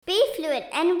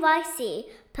Fluent NYC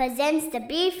presents the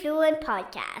Be Fluent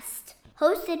podcast,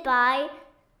 hosted by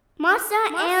Masa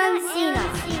and Sina.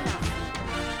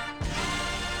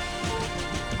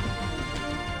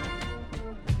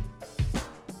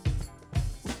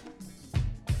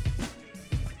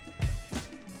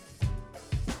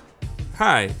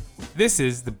 Hi, this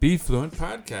is the Be Fluent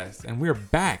podcast, and we're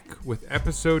back with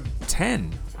episode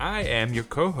 10. I am your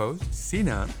co-host,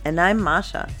 Sina. And I'm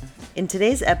Masha. In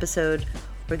today's episode,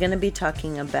 we're going to be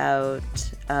talking about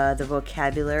the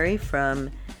vocabulary from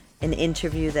an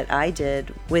interview that I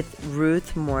did with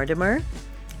Ruth Mortimer,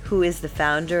 who is the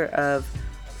founder of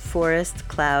Forest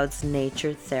Clouds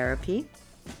Nature Therapy.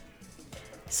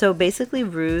 So basically,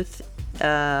 Ruth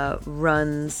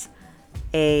runs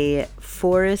a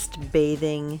forest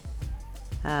bathing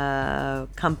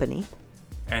company,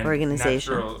 and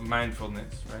organization. Natural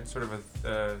mindfulness, right? Sort of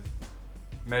a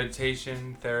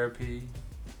meditation therapy.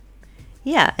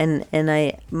 Yeah, and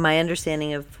my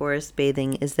understanding of forest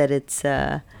bathing is that it's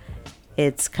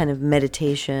kind of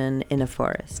meditation in a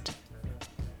forest.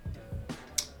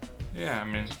 Yeah, I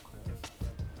mean,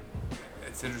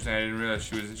 it's interesting. I didn't realize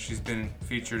she's been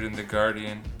featured in The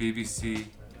Guardian, BBC,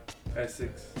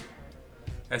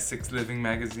 Essex Living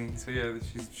magazine. So yeah,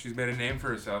 she's made a name for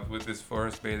herself with this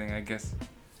forest bathing. I guess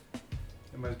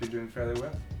it must be doing fairly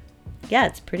well. Yeah,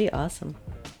 it's pretty awesome.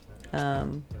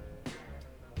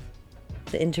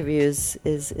 The interview is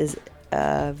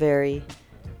very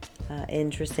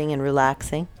interesting and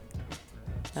relaxing.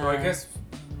 So I guess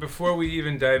before we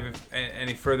even dive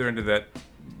any further into that,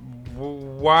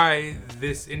 why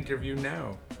this interview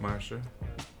now, Masha?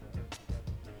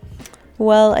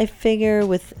 Well, I figure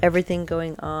with everything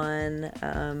going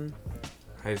on,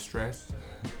 High stress,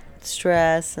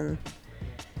 and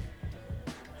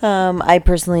I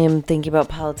personally am thinking about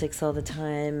politics all the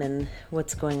time and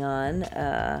what's going on,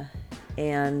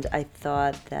 and I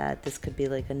thought that this could be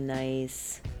like a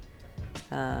nice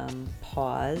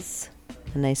pause,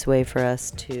 a nice way for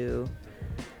us to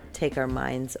take our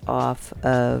minds off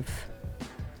of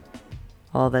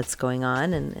all that's going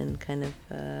on and kind of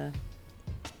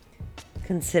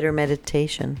consider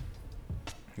meditation.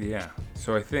 Yeah.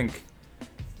 So I think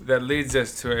that leads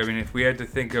us to, I mean, if we had to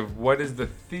think of what is the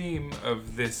theme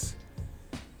of this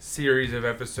series of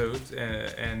episodes,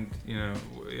 and you know,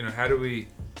 how do we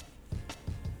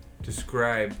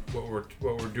describe what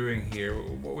we're doing here?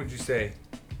 What would you say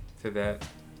to that?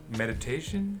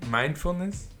 Meditation,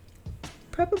 mindfulness?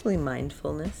 Probably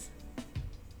mindfulness.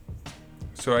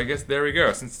 So I guess there we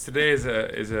go. Since today is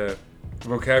a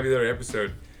vocabulary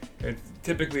episode, and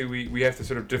typically we have to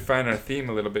sort of define our theme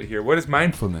a little bit here. What is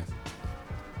mindfulness?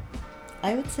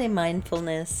 I would say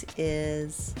mindfulness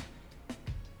is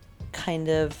kind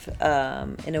of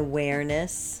an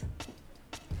awareness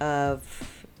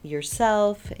of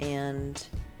yourself and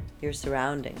your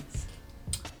surroundings.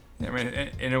 I mean,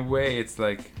 in a way, it's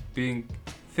like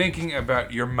thinking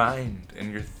about your mind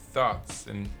and your thoughts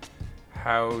and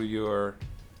how you're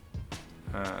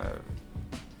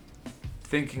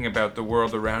thinking about the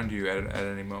world around you at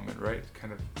any moment, right?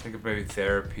 Kind of think of maybe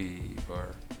therapy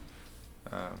or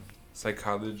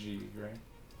psychology, right?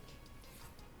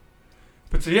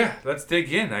 But so yeah, let's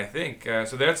dig in, I think.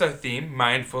 So that's our theme,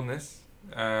 mindfulness.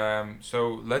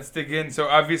 So let's dig in. So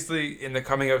obviously in the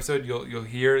coming episode, you'll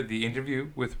hear the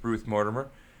interview with Ruth Mortimer.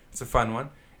 It's a fun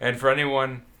one. And for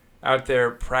anyone out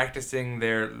there practicing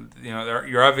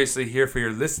you're obviously here for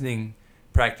your listening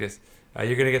practice.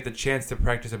 You're going to get the chance to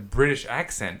practice a British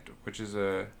accent, which is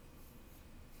a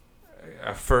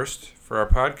first for our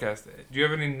podcast. Do you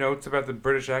have any notes about the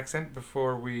British accent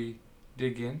before we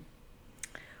dig in?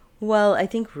 Well, I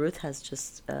think Ruth has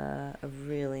just a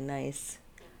really nice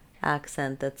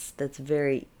accent that's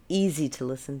very easy to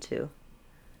listen to.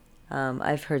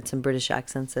 I've heard some British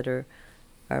accents that are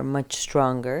much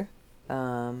stronger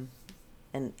and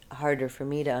harder for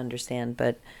me to understand,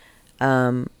 but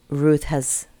Ruth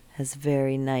has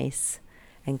very nice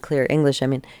and clear English. I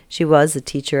mean, she was a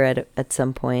teacher at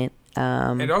some point.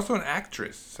 And also an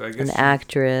actress. So I guess an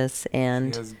actress,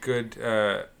 and she has good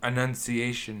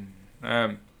enunciation.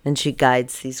 And she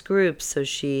guides these groups, so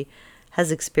she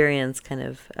has experience kind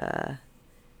of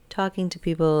talking to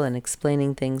people and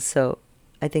explaining things. So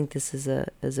I think this is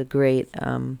a great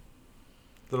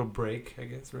little break, I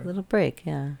guess, right? Little break,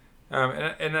 yeah.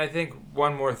 And I think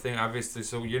one more thing, obviously,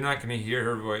 so you're not going to hear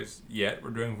her voice yet. We're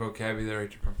doing vocabulary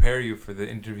to prepare you for the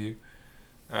interview.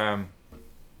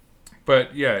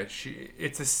 But yeah,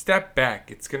 it's a step back.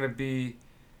 It's going to be,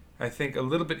 I think, a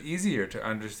little bit easier to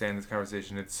understand this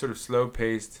conversation. It's sort of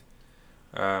slow-paced.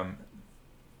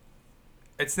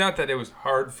 It's not that it was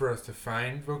hard for us to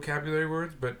find vocabulary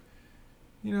words, but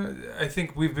I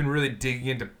think we've been really digging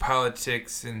into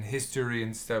politics and history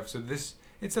and stuff. So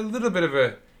it's a little bit of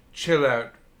a chill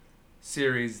out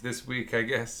series this week, I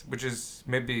guess, which is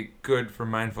maybe good for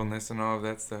mindfulness and all of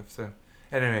that stuff. So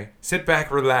anyway, sit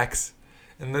back, relax,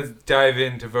 and let's dive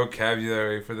into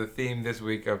vocabulary for the theme this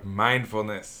week of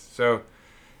mindfulness. So,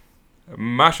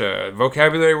 Masha,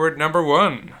 vocabulary word number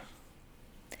 1.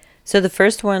 So the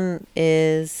first one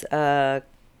is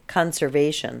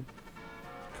conservation.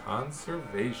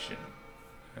 Conservation.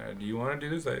 Do you want to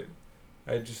do this?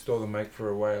 I just stole the mic for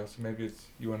a while, so maybe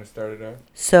you want to start it out?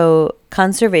 So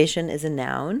conservation is a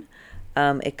noun.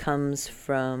 It comes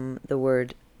from the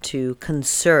word to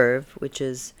conserve, which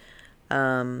is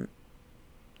to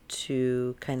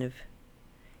kind of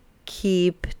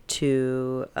keep,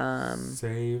 to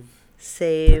save,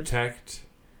 protect.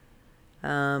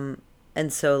 And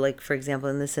so, like, for example,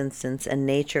 in this instance, a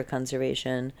nature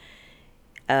conservation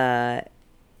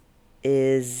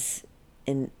is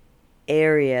an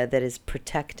area that is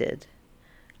protected,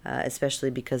 especially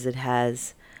because it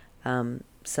has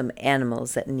some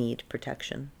animals that need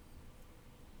protection.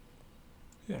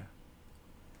 Yeah.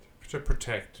 To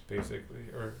protect, basically,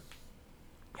 or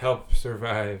help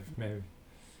survive, maybe.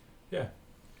 Yeah.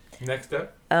 Next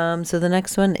up? So the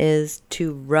next one is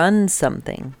to run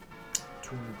something.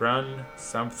 To run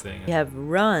something. You have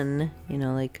run,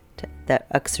 like that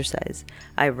exercise.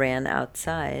 I ran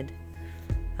outside.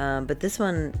 But this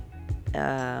one,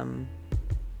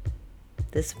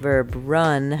 this verb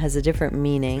run has a different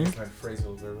meaning. It's not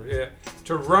phrasal verb. Yeah.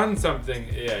 To run something,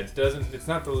 it's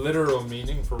not the literal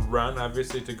meaning for run,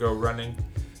 obviously, to go running.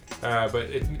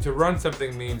 But to run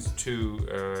something means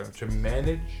to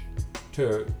manage,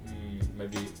 to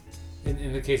maybe,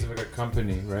 in the case of like a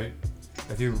company, right?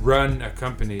 If you run a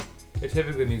company, it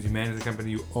typically means you manage the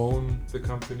company, you own the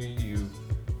company, you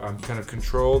kind of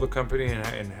control the company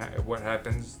and what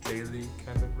happens daily,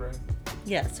 kind of, right?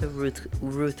 Yeah, so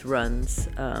Ruth runs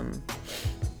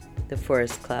the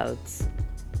Forest Clouds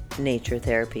Nature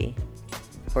Therapy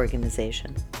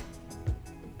organization.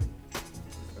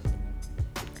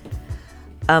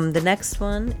 The next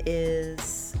one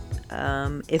is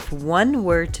if one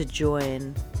were to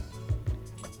join.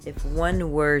 If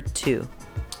one were to.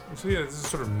 So yeah, this is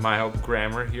sort of mild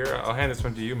grammar here. I'll hand this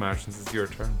one to you, Mash, since it's your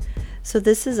turn. So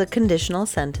this is a conditional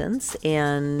sentence,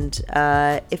 and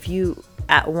if you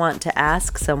want to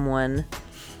ask someone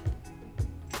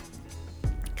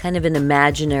kind of an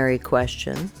imaginary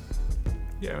question.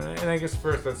 Yeah, and I guess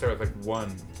first let's start with like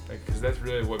one, because that's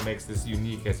really what makes this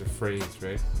unique as a phrase,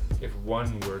 right? If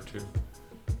one were to.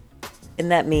 And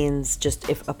that means just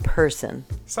if a person.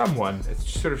 Someone. It's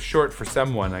sort of short for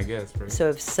someone, I guess, right? So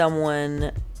if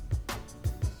someone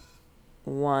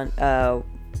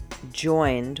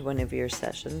joined one of your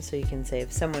sessions, so you can say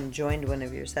if someone joined one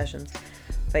of your sessions,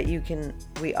 but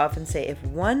we often say if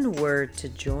one were to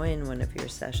join one of your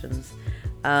sessions,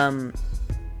 I'm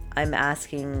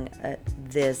asking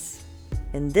this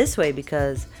in this way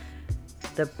because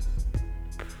the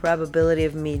probability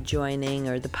of me joining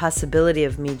or the possibility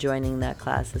of me joining that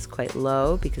class is quite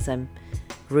low because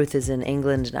Ruth is in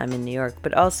England and I'm in New York,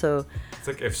 but also it's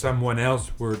like if someone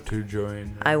else were to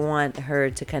join. I want her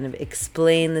to kind of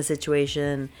explain the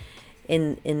situation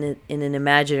in an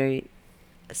imaginary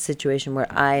situation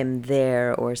where I am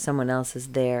there or someone else is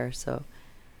there. So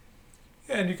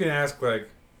yeah, and you can ask like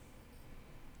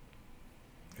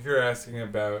if you're asking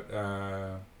about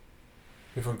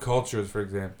different cultures, for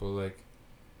example, like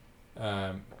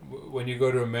when you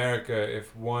go to America,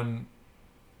 if one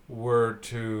were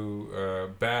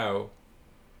to bow,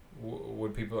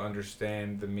 would people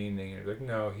understand the meaning? And like,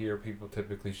 no, here people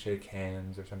typically shake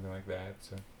hands or something like that.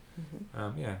 So,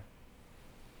 yeah.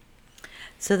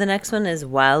 So the next one is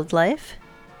wildlife.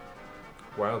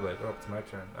 Wildlife. Oh, it's my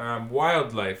turn.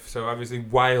 Wildlife. So obviously,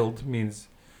 wild means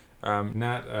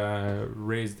not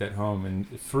raised at home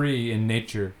and free in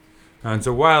nature. And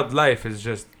so wildlife is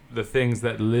just the things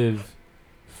that live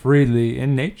freely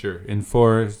in nature, in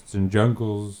forests and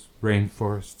jungles,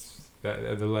 rainforests,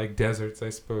 they're like deserts, I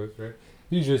suppose, right?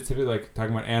 These are just typically like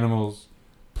talking about animals,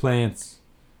 plants,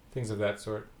 things of that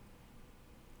sort.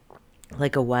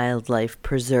 Like a wildlife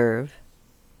preserve.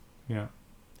 Yeah.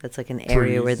 That's like an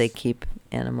area where they keep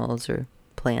animals or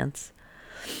plants.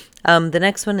 The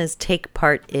next one is take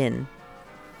part in.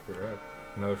 Correct.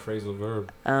 Another phrasal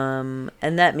verb. And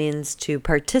that means to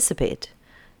participate.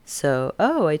 So,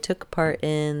 I took part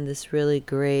in this really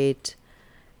great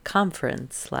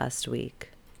conference last week.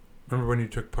 Remember when you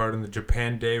took part in the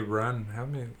Japan Day run?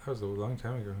 That was a long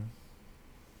time ago. Huh?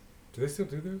 Do they still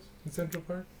do those in Central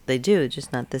Park? They do,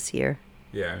 just not this year.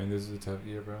 Yeah, I mean, this is a tough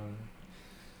year, bro.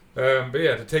 But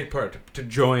yeah, to take part, to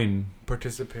join,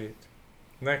 participate.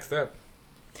 Next up.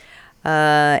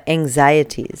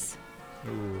 Anxieties.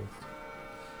 Ooh.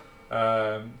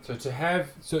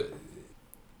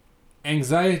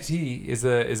 Anxiety is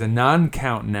a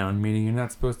non-count noun, meaning you're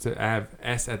not supposed to have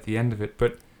s at the end of it.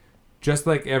 But just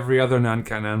like every other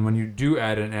non-count noun, when you do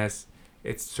add an s,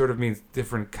 it sort of means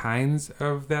different kinds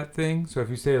of that thing. So if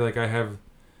you say like I have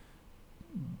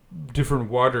different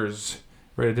waters,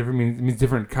 right? It means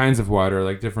different kinds of water,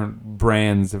 like different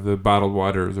brands of the bottled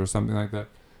waters or something like that.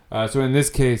 So in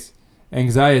this case,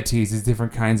 anxieties is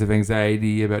different kinds of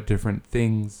anxiety about different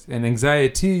things. And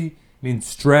anxiety means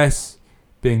stress,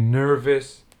 being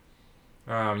nervous.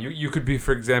 You could be,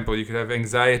 for example, you could have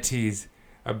anxieties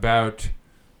about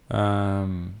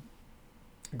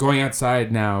going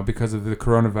outside now because of the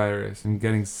coronavirus and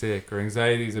getting sick, or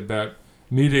anxieties about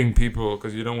meeting people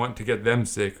because you don't want to get them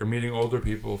sick, or meeting older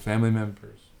people, family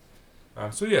members.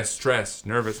 So yeah, stress,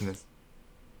 nervousness.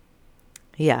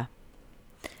 Yeah.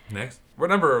 Next. What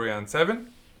number are we on?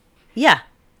 7? Yeah.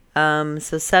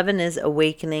 So 7 is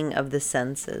awakening of the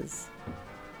senses.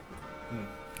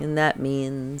 And that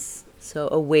means, so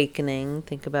awakening,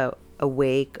 think about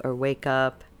awake or wake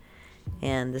up.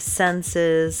 And the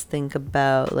senses, think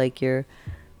about like your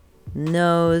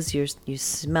nose, you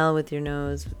smell with your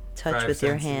nose, touch with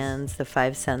your hands, the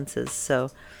 5 senses.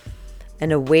 So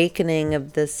an awakening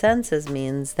of the senses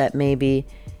means that maybe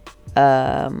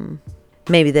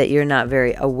that you're not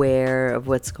very aware of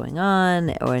what's going on,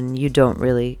 and you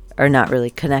are not really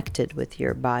connected with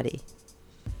your body.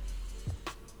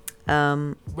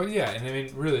 But yeah, and I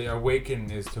mean, really, awaken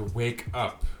is to wake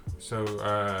up. So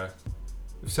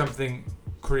if something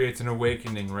creates an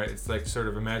awakening, right? It's like sort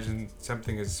of imagine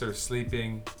something is sort of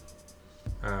sleeping,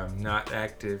 not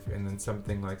active, and then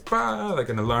something like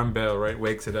an alarm bell, right,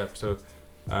 wakes it up. So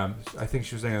I think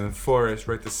she was saying in the forest,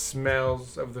 right? The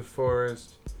smells of the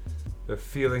forest, the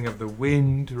feeling of the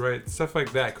wind, right? Stuff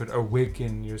like that could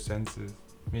awaken your senses.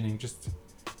 Meaning just,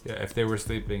 if they were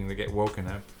sleeping, they get woken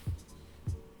up.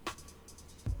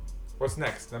 What's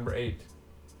next? Number 8.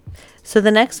 So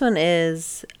the next one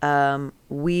is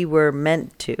we were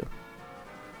meant to.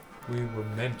 We were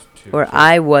meant to. Or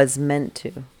I was meant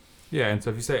to. Yeah, and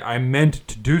so if you say I meant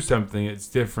to do something, it's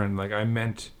different. Like I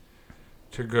meant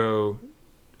to go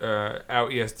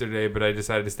out yesterday, but I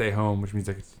decided to stay home, which means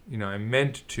like I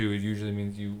meant to. It usually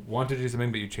means you want to do something,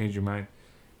 but you change your mind.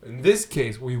 In this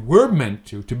case, we were meant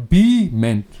to be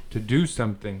meant to do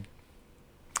something.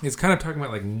 It's kind of talking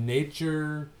about like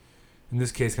nature. In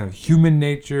this case, kind of human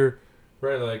nature,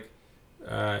 right? Like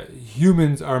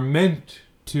humans are meant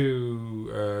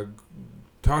to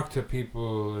talk to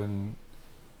people and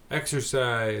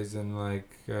exercise and like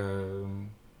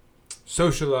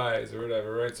socialize or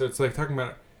whatever, right? So it's like talking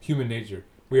about human nature.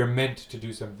 We are meant to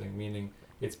do something, meaning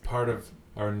it's part of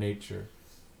our nature.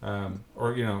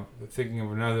 Or thinking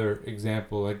of another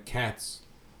example, like cats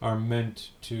are meant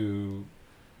to,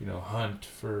 hunt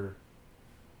for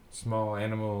small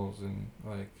animals and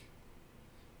like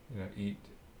eat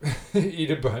eat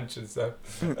a bunch and stuff.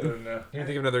 I don't know. Can you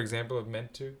think of another example of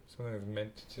meant to? Something that's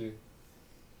meant to.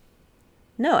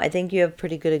 No, I think you have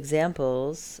pretty good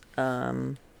examples.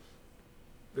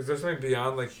 Is there something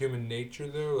beyond like human nature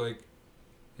though? Like,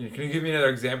 can you give me another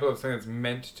example of something that's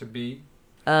meant to be?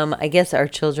 I guess our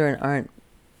children aren't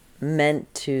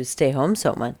meant to stay home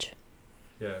so much.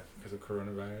 Yeah, because of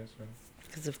coronavirus, right?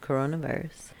 Because of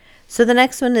coronavirus. So the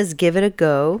next one is give it a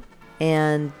go,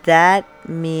 and that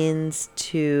means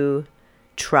to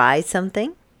try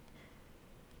something,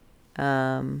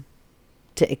 to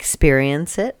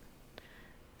experience it.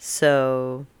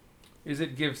 So, is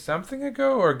it give something a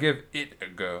go or give it a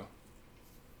go?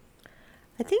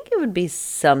 I think it would be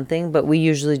something, but we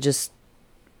usually just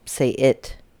say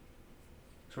it.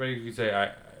 So maybe you could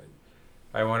say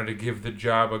I wanted to give the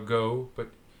job a go, but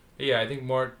yeah, I think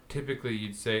more typically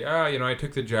you'd say, I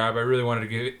took the job. I really wanted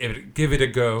to give it a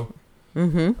go.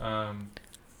 Mm-hmm.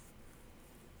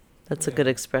 That's a good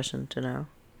expression to know.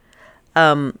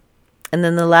 And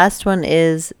then the last one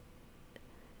is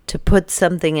to put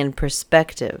something in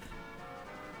perspective.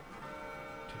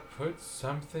 To put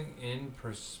something in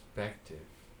perspective.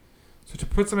 So to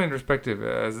put something in perspective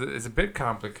is a bit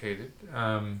complicated.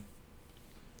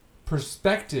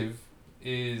 Perspective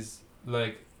is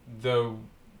like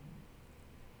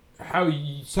how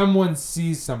someone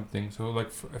sees something. So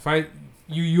like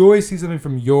you always see something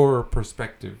from your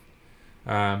perspective,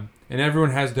 and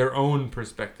everyone has their own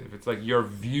perspective. It's like your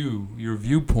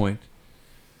viewpoint.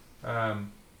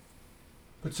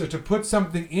 But so to put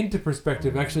something into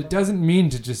perspective actually doesn't mean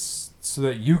to just so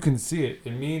that you can see it.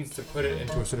 It means to put it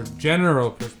into a sort of general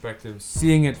perspective,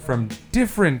 seeing it from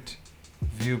different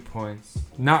viewpoints,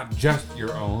 not just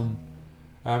your own.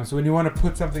 So when you want to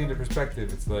put something into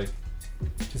perspective, it's like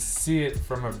to see it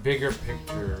from a bigger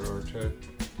picture, or to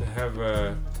have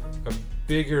a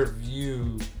bigger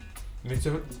view. I mean,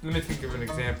 so let me think of an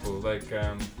example. Like,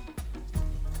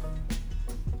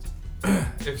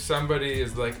 if somebody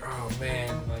is like, oh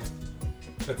man, like,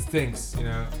 that stinks, you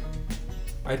know,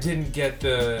 I didn't get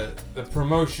the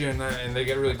promotion, and they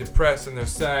get really depressed and they're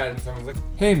sad, and someone's like,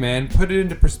 hey man, put it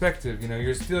into perspective, you know,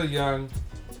 you're still young,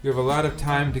 you have a lot of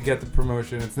time to get the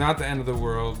promotion, it's not the end of the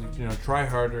world, you know, try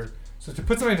harder. So to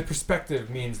put something into perspective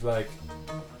means like,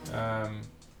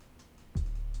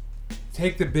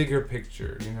 take the bigger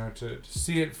picture, you know, to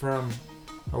see it from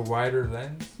a wider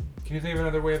lens. Can you think of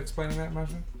another way of explaining that,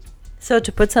 Masha? So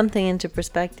to put something into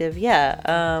perspective,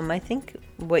 I think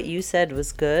what you said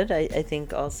was good. I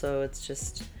think also it's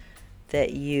just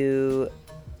that you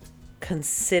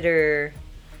consider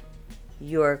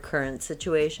your current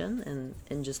situation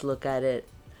and just look at it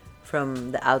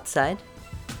from the outside.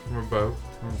 From above,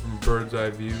 from a bird's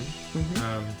eye view.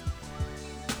 Mm-hmm.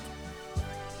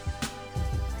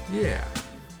 Yeah,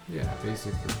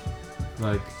 basically.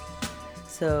 Like,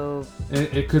 so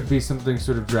it could be something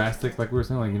sort of drastic, like we were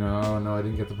saying, like, you know, oh no, I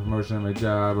didn't get the promotion at my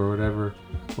job or whatever.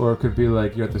 Or it could be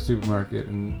like you're at the supermarket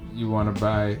and you want to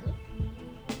buy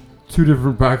 2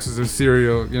 different boxes of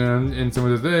cereal, you know, and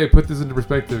someone says, hey, put this into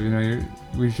perspective, you know,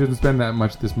 we shouldn't spend that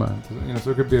much this month. You know,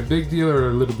 so it could be a big deal or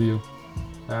a little deal.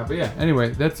 But yeah, anyway,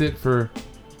 that's it for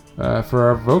our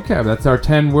vocab. That's our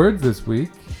 10 words this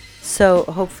week. So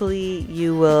hopefully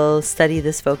you will study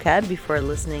this vocab before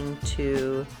listening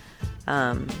to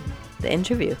the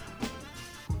interview.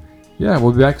 Yeah,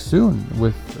 we'll be back soon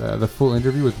with the full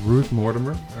interview with Ruth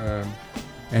Mortimer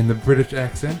and the British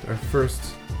accent, our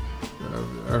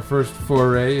first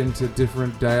foray into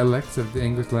different dialects of the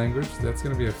English language. That's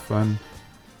going to be a fun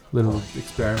little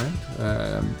experiment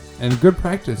and good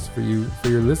practice for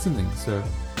your listening. So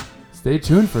stay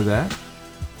tuned for that.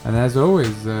 And as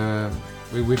always,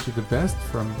 we wish you the best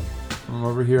from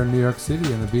over here in New York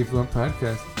City in the Be Fluent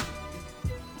podcast.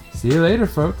 See you later,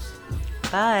 folks.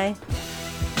 Bye.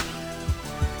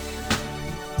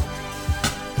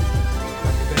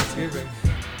 Happy Thanksgiving.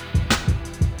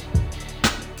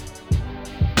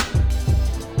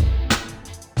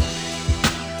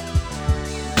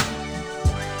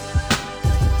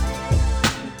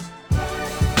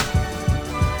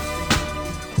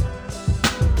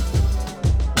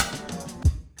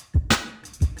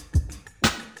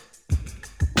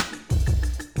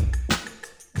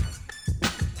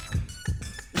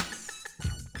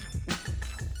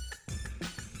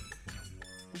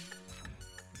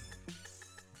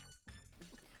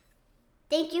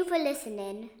 Thank you for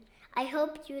listening. I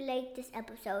hope you liked this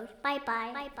episode. Bye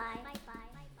bye. Bye bye. Bye bye.